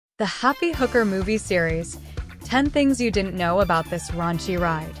The Happy Hooker movie series, 10 things you didn't know about this raunchy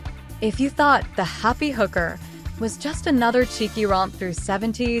ride. If you thought The Happy Hooker was just another cheeky romp through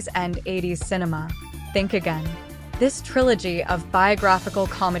 70s and 80s cinema, think again. This trilogy of biographical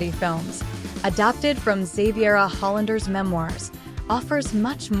comedy films, adapted from Xaviera Hollander's memoirs, offers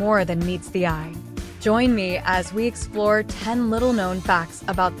much more than meets the eye. Join me as we explore 10 little-known facts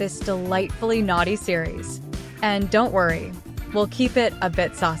about this delightfully naughty series. And don't worry, we'll keep it a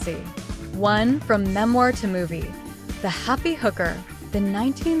bit saucy. 1. From memoir to movie. The Happy Hooker, the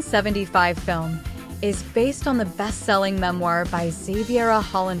 1975 film, is based on the best-selling memoir by Xaviera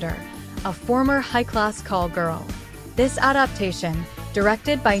Hollander, a former high-class call girl. This adaptation,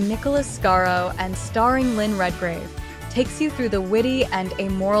 directed by Nicholas Scarro and starring Lynn Redgrave, takes you through the witty and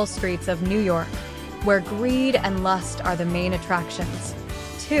amoral streets of New York, where greed and lust are the main attractions.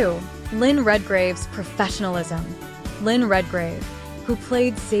 2. Lynn Redgrave's professionalism. Lynn Redgrave, who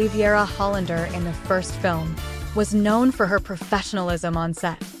played Xaviera Hollander in the first film, was known for her professionalism on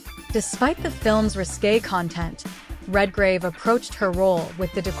set. Despite the film's risque content, Redgrave approached her role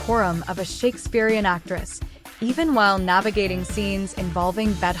with the decorum of a Shakespearean actress, even while navigating scenes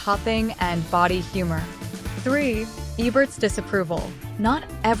involving bed-hopping and body humor. 3. Ebert's disapproval. Not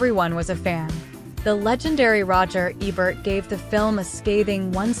everyone was a fan. The legendary Roger Ebert gave the film a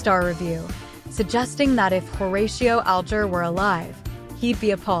scathing one-star review, suggesting that if Horatio Alger were alive, he'd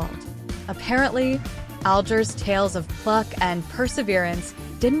be appalled. Apparently, Alger's tales of pluck and perseverance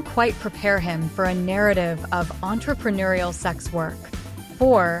didn't quite prepare him for a narrative of entrepreneurial sex work.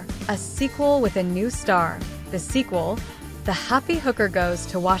 4. A sequel with a new star. The sequel, The Happy Hooker Goes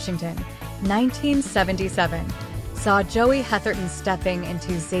to Washington, 1977, saw Joey Hetherton stepping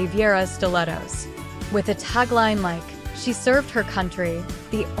into Xaviera's stilettos. With a tagline like, "She served her country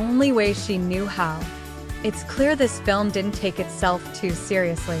the only way she knew how," it's clear this film didn't take itself too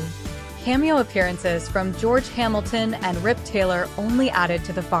seriously. Cameo appearances from George Hamilton and Rip Taylor only added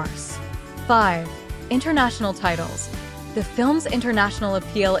to the farce. 5. International titles. The film's international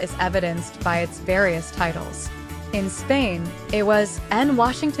appeal is evidenced by its various titles. In Spain, it was En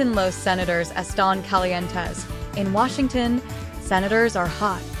Washington los senadores están calientes. In Washington, senators are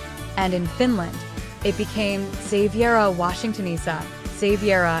hot. And in Finland, it became Xaviera Washingtonisa,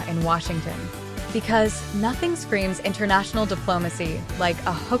 Xaviera in Washington. Because nothing screams international diplomacy like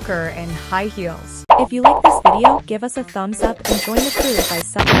a hooker in high heels. If you like this video, give us a thumbs up and join the crew by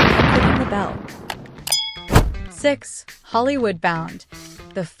subbing and clicking the bell. 6. Hollywood Bound.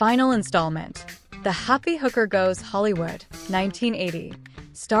 The final installment. The Happy Hooker Goes Hollywood, 1980.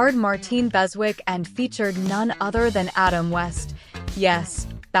 Starred Martine Beswick and featured none other than Adam West. Yes,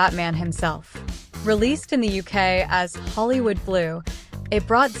 Batman himself. Released in the UK as Hollywood Blue, it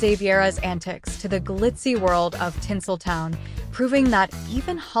brought Xaviera's antics to the glitzy world of Tinseltown, proving that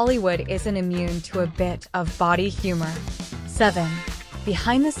even Hollywood isn't immune to a bit of body humor. 7.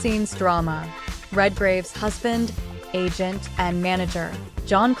 Behind-the-scenes drama. Redgrave's husband, agent, and manager,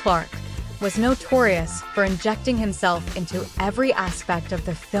 John Clark, was notorious for injecting himself into every aspect of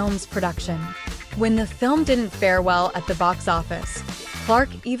the film's production. When the film didn't fare well at the box office, Clark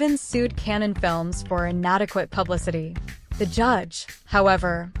even sued Cannon Films for inadequate publicity. The judge,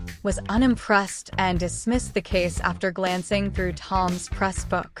 however, was unimpressed and dismissed the case after glancing through Tom's press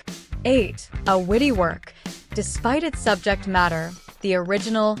book. 8. A witty work. Despite its subject matter, the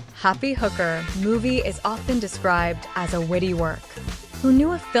original Happy Hooker movie is often described as a witty work. Who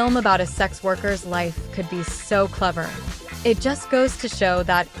knew a film about a sex worker's life could be so clever? It just goes to show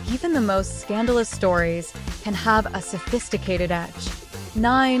that even the most scandalous stories can have a sophisticated edge.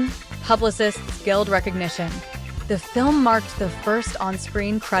 9. Publicists' Guild recognition. The film marked the first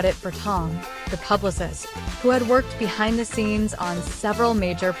on-screen credit for Tom, the publicist, who had worked behind the scenes on several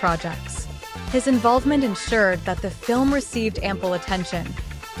major projects. His involvement ensured that the film received ample attention,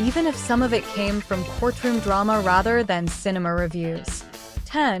 even if some of it came from courtroom drama rather than cinema reviews.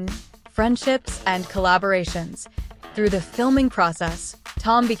 10. Friendships and collaborations. Through the filming process,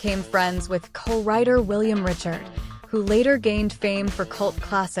 Tom became friends with co-writer William Richard, who later gained fame for cult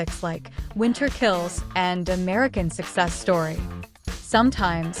classics like Winter Kills and American Success Story.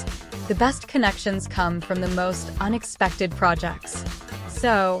 Sometimes, the best connections come from the most unexpected projects.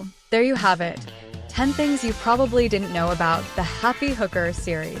 So, there you have it, 10 things you probably didn't know about the Happy Hooker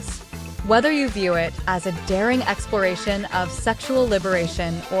series. Whether you view it as a daring exploration of sexual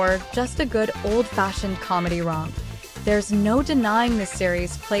liberation or just a good old-fashioned comedy romp, there's no denying this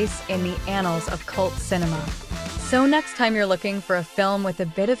series' place in the annals of cult cinema. So next time you're looking for a film with a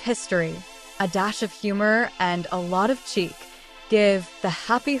bit of history, a dash of humor, and a lot of cheek, give The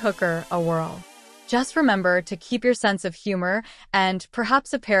Happy Hooker a whirl. Just remember to keep your sense of humor and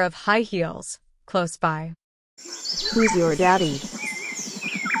perhaps a pair of high heels close by. Who's your daddy?